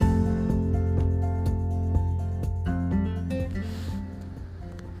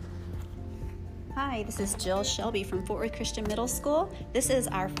Hi, this is Jill Shelby from Fort Worth Christian Middle School. This is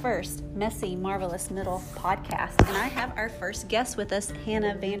our first Messy, Marvelous Middle podcast, and I have our first guest with us,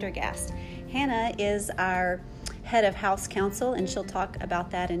 Hannah Vandergaast. Hannah is our head of house council, and she'll talk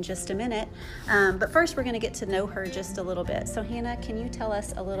about that in just a minute. But first, we're going to get to know her just a little bit. So, Hannah, can you tell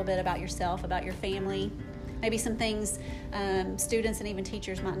us a little bit about yourself, about your family, maybe some things students and even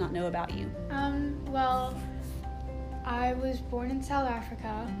teachers might not know about you? Well, I was born in South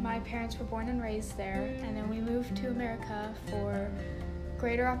Africa. My parents were born and raised there, and then we moved to America for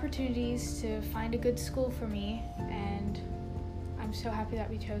greater opportunities to find a good school for me, and I'm so happy that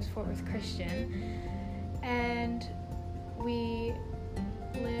we chose Fort Worth Christian. And we've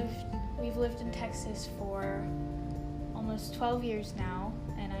lived in Texas for almost 12 years now,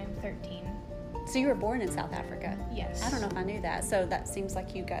 and I'm 13. So you were born in South Africa? Yes. I don't know if I knew that. So that seems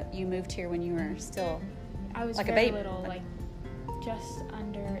like you moved here when you were still I was like very a baby. little, like just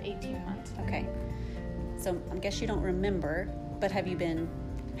under 18 months. Okay. So I guess you don't remember, but have you been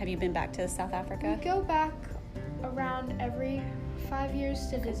back to South Africa? We go back around every 5 years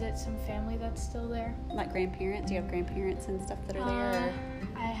to visit some family that's still there. Like grandparents? Do you have grandparents and stuff that are there?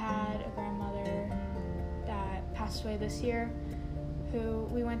 Or? I had a grandmother that passed away this year who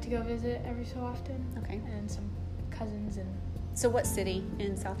we went to go visit every so often. Okay. And some cousins in So what city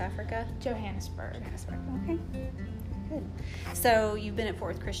in South Africa? Johannesburg. Okay. Good. So you've been at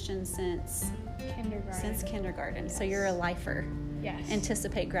Fort Worth Christian since kindergarten. Yes. So you're a lifer. Yes.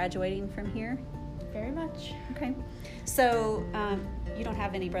 Anticipate graduating from here? Very much. Okay. So you don't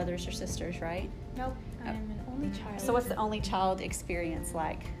have any brothers or sisters, right? Nope. I am an only child. So what's the only child experience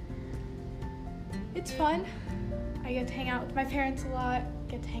like? It's fun. I get to hang out with my parents a lot,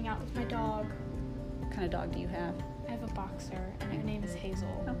 get to hang out with my dog. What kind of dog do you have? I have a boxer, and her name is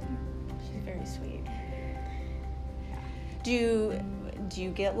Hazel. Okay. She's very sweet. Do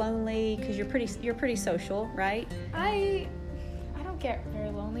you get lonely? Because you're pretty social, right? I don't get very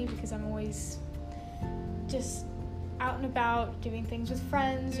lonely because I'm always just out and about doing things with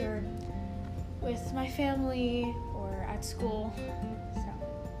friends or with my family or at school. So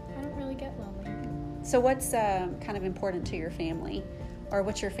I don't really get lonely. So what's kind of important to your family, or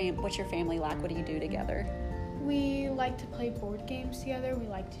what's your family like? What do you do together? We like to play board games together. We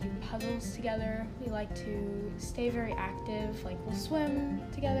like to do puzzles together. We like to stay very active. Like we'll swim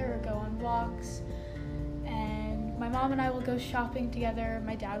together or go on walks. And my mom and I will go shopping together.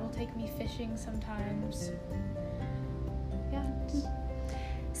 My dad will take me fishing sometimes. Yeah.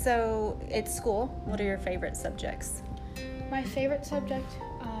 So at school, what are your favorite subjects? My favorite subject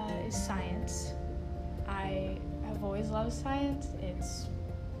is science. I have always loved science. It's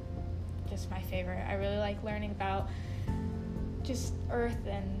just my favorite. I really like learning about just Earth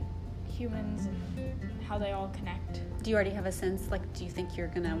and humans and how they all connect. Do you already have a sense, do you think you're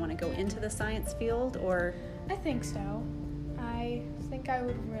going to want to go into the science field, or? I think so. I think I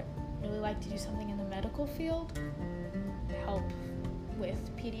would really like to do something in the medical field, help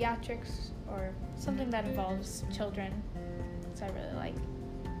with pediatrics or something that involves children, because I really like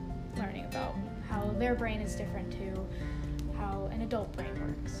learning about how their brain is different to how an adult brain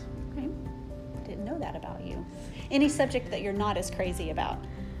works. Okay. Didn't know that about you. Any subject that you're not as crazy about?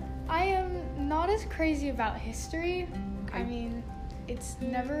 I am not as crazy about history. Okay. I mean, it's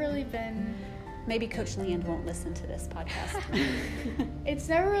never really been... Maybe Coach Leand won't listen to this podcast. It's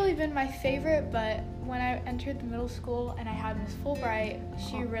never really been my favorite, but when I entered the middle school and I had Miss Fulbright,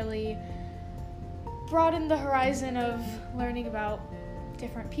 she really broadened the horizon of learning about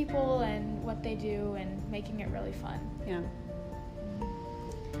different people and what they do and making it really fun. Yeah.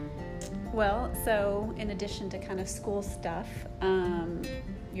 Well, so in addition to kind of school stuff,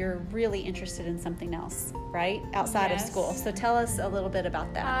 you're really interested in something else, right? Outside of school. So tell us a little bit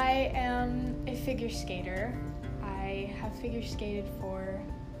about that. I am a figure skater. I have figure skated for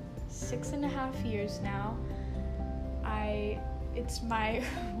 6.5 years now. It's my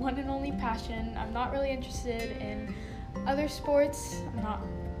one and only passion. I'm not really interested in other sports. I'm not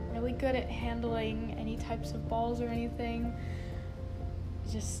really good at handling any types of balls or anything.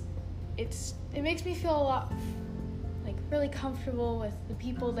 It makes me feel a lot really comfortable with the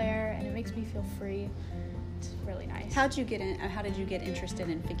people there, and it makes me feel free. It's really nice. How did you get interested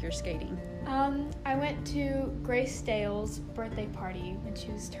in figure skating? I went to Grace Dale's birthday party when she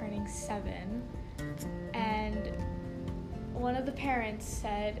was turning 7, and one of the parents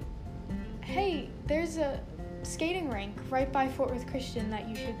said, "Hey, there's a skating rink right by Fort Worth Christian that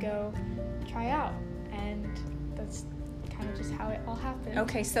you should go try out," and that's kind of just how it all happened.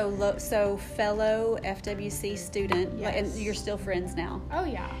 Okay, so fellow FWC student, yes. And you're still friends now. Oh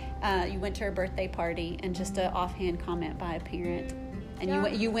yeah. You went to her birthday party, and just an offhand comment by a parent and Yeah.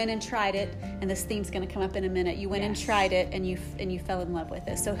 you went and tried it, and this theme's going to come up in a minute. You went and Yes. tried it, and you fell in love with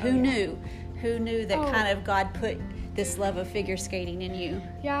it. So who yeah. knew? Who knew that Oh. kind of God put this love of figure skating in you?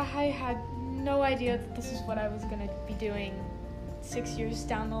 Yeah, I had no idea that this is what I was going to be doing 6 years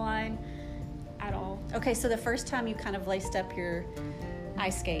down the line at all. Okay, so the first time you kind of laced up your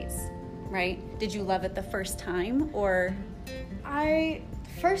ice skates, right? Did you love it the first time, or?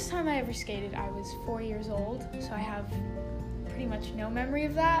 First time I ever skated, I was 4 years old, so I have pretty much no memory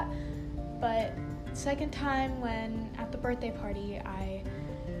of that. But second time, when at the birthday party, I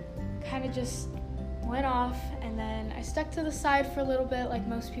kind of just went off, and then I stuck to the side for a little bit like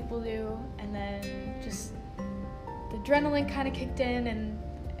most people do, and then just the adrenaline kind of kicked in, and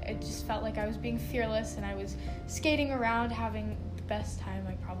it just felt like I was being fearless, and I was skating around having the best time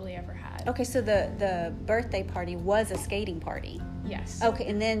I probably ever had. Okay, so the birthday party was a skating party. Yes. Okay,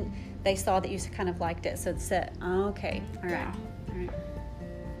 and then they saw that you kind of liked it, so it said, oh, okay, all right. Yeah. All right.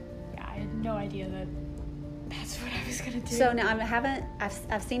 Yeah, I had no idea that that's what I was gonna do. So now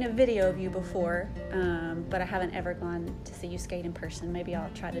I've seen a video of you before, but I haven't ever gone to see you skate in person. Maybe I'll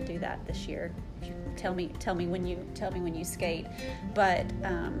try to do that this year. If you tell me when you skate. But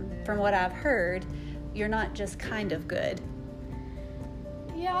from what I've heard, you're not just kind of good.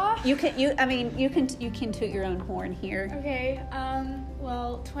 Yeah. You can toot your own horn here. Okay.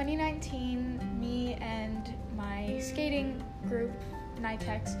 Well, 2019, me and my skating group,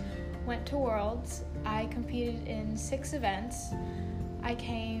 NITEX, went to Worlds. I competed in 6 events. I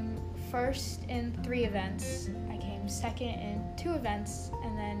came first in 3 events. I came second in 2 events,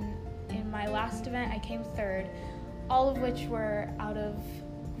 and then in my last event, I came third. All of which were out of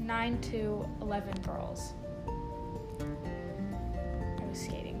 9 to 11 girls I was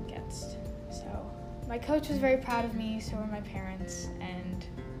skating against. So my coach was very proud of me, so were my parents, and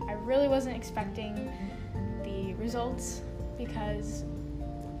I really wasn't expecting the results because,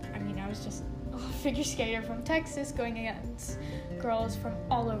 I was just a figure skater from Texas going against girls from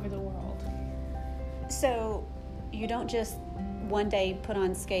all over the world. So you don't just one day put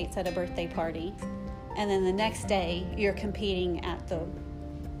on skates at a birthday party, and then the next day you're competing at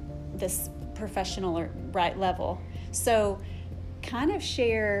this professional or right level. So kind of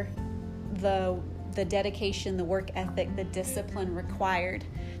share the dedication, the work ethic, the discipline required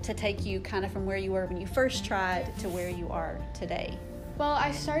to take you kind of from where you were when you first tried to where you are today. Well,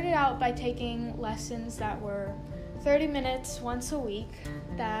 I started out by taking lessons that were 30 minutes once a week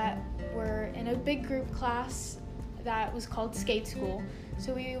that were in a big group class that was called skate school.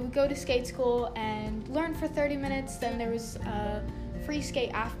 So we would go to skate school and learn for 30 minutes. Then there was a free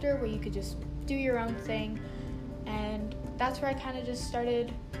skate after where you could just do your own thing. And that's where I kind of just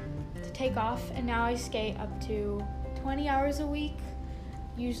started to take off. And now I skate up to 20 hours a week.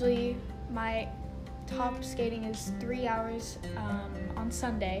 Usually my top skating is 3 hours on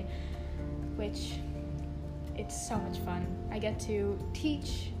Sunday, which it's so much fun. I get to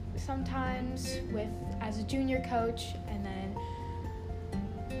teach sometimes as a junior coach, and then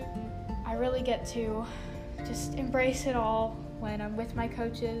I really get to just embrace it all when I'm with my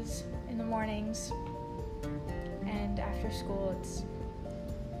coaches in the mornings, and after school it's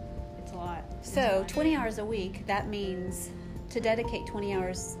a lot. So 20 hours a week, that means to dedicate 20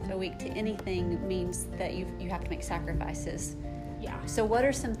 hours a week to anything means that you have to make sacrifices. Yeah. So what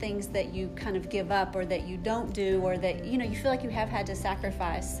are some things that you kind of give up, or that you don't do, or that you feel like you have had to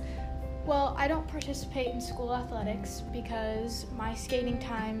sacrifice? Well, I don't participate in school athletics because my skating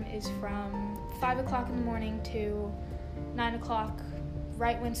time is from 5 o'clock in the morning to 9 o'clock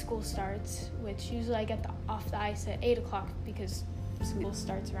right when school starts, which usually I get off the ice at 8 o'clock because school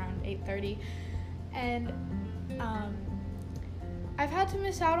starts around 8:30. And I've had to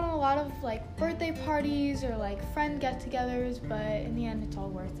miss out on a lot of birthday parties or friend get-togethers, but in the end it's all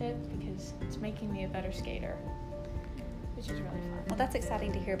worth it because it's making me a better skater, which is really fun. Well, that's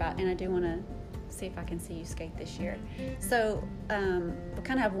exciting to hear about, and I do want to see if I can see you skate this year. So we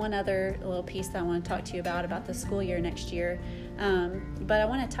kind of have one other little piece that I want to talk to you about the school year next year, but I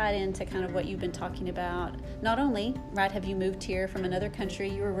want to tie it into kind of what you've been talking about. Not only, right, have you moved here from another country,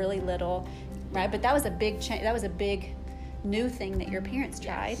 you were really little, right, but that was a big change. That was a big new thing that your parents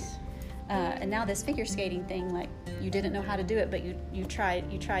tried. Yes. And now this figure skating thing, you didn't know how to do it, but you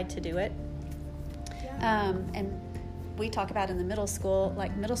tried to do it. Yeah. And we talk about in the middle school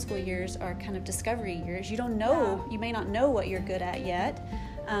years are kind of discovery years. You don't know, You may not know what you're good at yet.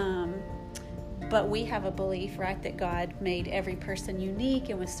 But we have a belief, right, that God made every person unique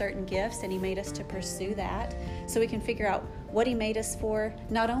and with certain gifts, and He made us to pursue that. So we can figure out what He made us for,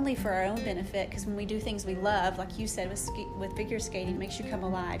 not only for our own benefit, because when we do things we love, like you said, with figure skating, it makes you come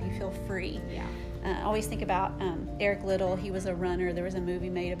alive. You feel free. Yeah. I always think about Eric Liddell. He was a runner. There was a movie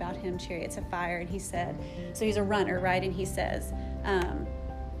made about him, Chariots of Fire, and he said, so he's a runner, right? And he says,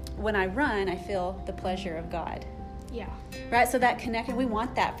 when I run, I feel the pleasure of God. Yeah. Right, so that connection, we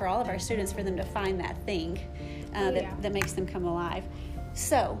want that for all of our students, for them to find that thing that makes them come alive.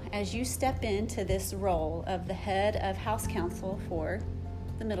 So, as you step into this role of the head of house council for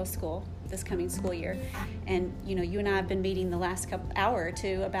the middle school this coming school year, and you and I have been meeting the last hour or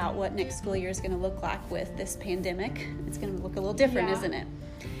two about what next school year is going to look like with this pandemic. It's going to look a little different, isn't it?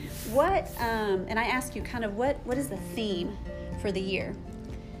 And I ask you kind of what is the theme for the year?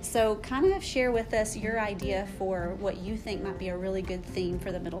 So kind of share with us your idea for what you think might be a really good theme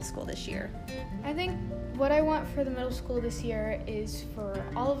for the middle school this year. I think what I want for the middle school this year is for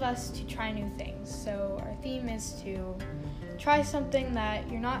all of us to try new things. So our theme is to try something that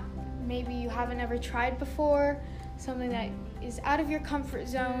maybe you haven't ever tried before, something that is out of your comfort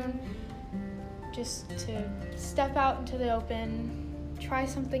zone, just to step out into the open, try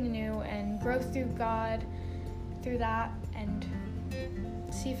something new, and grow through God through that, and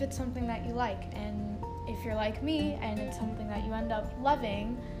see if it's something that you like. And if you're like me and it's something that you end up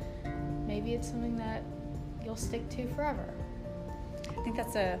loving, maybe it's something that you'll stick to forever. I think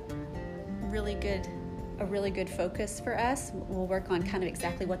that's a really good focus for us. We'll work on kind of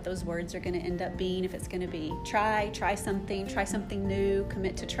exactly what those words are going to end up being. If it's going to be try something new,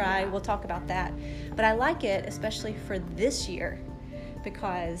 commit to try. We'll talk about that. But I like it, especially for this year,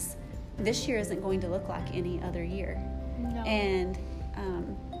 because this year isn't going to look like any other year. No. And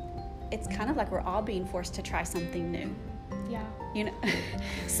it's kind of like we're all being forced to try something new. Yeah.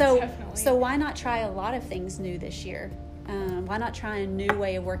 So why not try a lot of things new this year? Why not try a new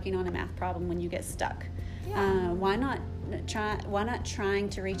way of working on a math problem when you get stuck? Yeah. Why not trying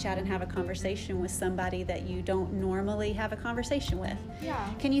to reach out and have a conversation with somebody that you don't normally have a conversation with? Yeah.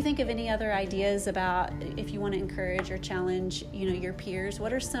 Can you think of any other ideas about if you want to encourage or challenge, your peers?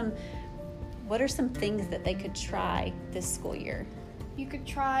 What are some things that they could try this school year? You could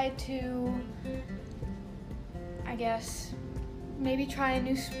try to, I guess, maybe try a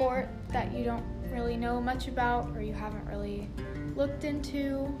new sport that you don't really know much about or you haven't really looked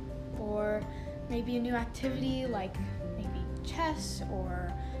into, or maybe a new activity like maybe chess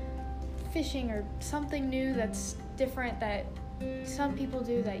or fishing or something new that's different that some people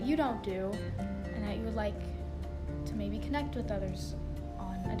do that you don't do, and that you would like to maybe connect with others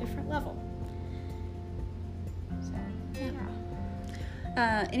on a different level. So, yeah.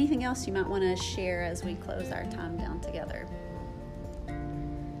 Anything else you might want to share as we close our time down together?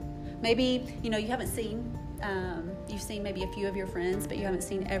 Maybe, you haven't seen, you've seen maybe a few of your friends, but you haven't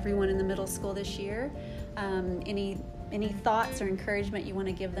seen everyone in the middle school this year. Any thoughts or encouragement you want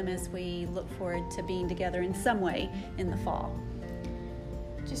to give them as we look forward to being together in some way in the fall?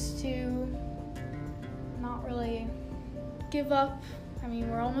 Just to not really give up. I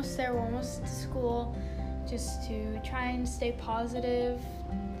mean, we're almost there. We're almost to school. Just to try and stay positive,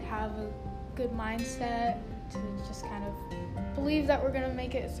 have a good mindset, to just kind of believe that we're going to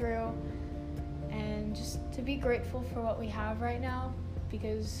make it through, and just to be grateful for what we have right now,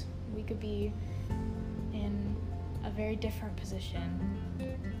 because we could be in a very different position.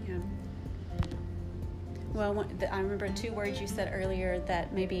 Yeah. Well, I remember 2 words you said earlier,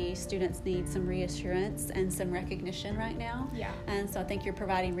 that maybe students need some reassurance and some recognition right now. Yeah. And so I think you're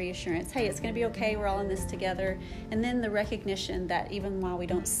providing reassurance. Hey, it's going to be okay. We're all in this together. And then the recognition that even while we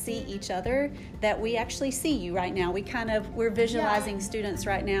don't see each other, that we actually see you right now. We're visualizing students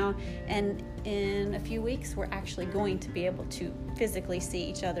right now. And in a few weeks, we're actually going to be able to physically see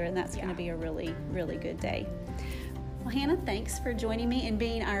each other. And that's going to be a really, really good day. Well, Hannah, thanks for joining me and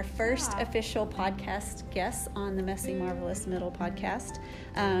being our first official podcast guest on the Messy Marvelous Middle podcast.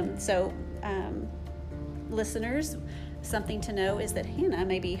 Listeners, something to know is that Hannah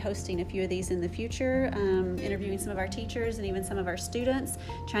may be hosting a few of these in the future, interviewing some of our teachers and even some of our students,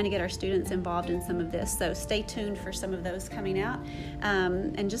 trying to get our students involved in some of this. So stay tuned for some of those coming out.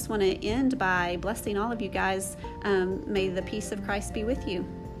 And just want to end by blessing all of you guys. May the peace of Christ be with you.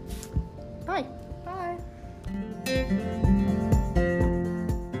 Bye. Bye.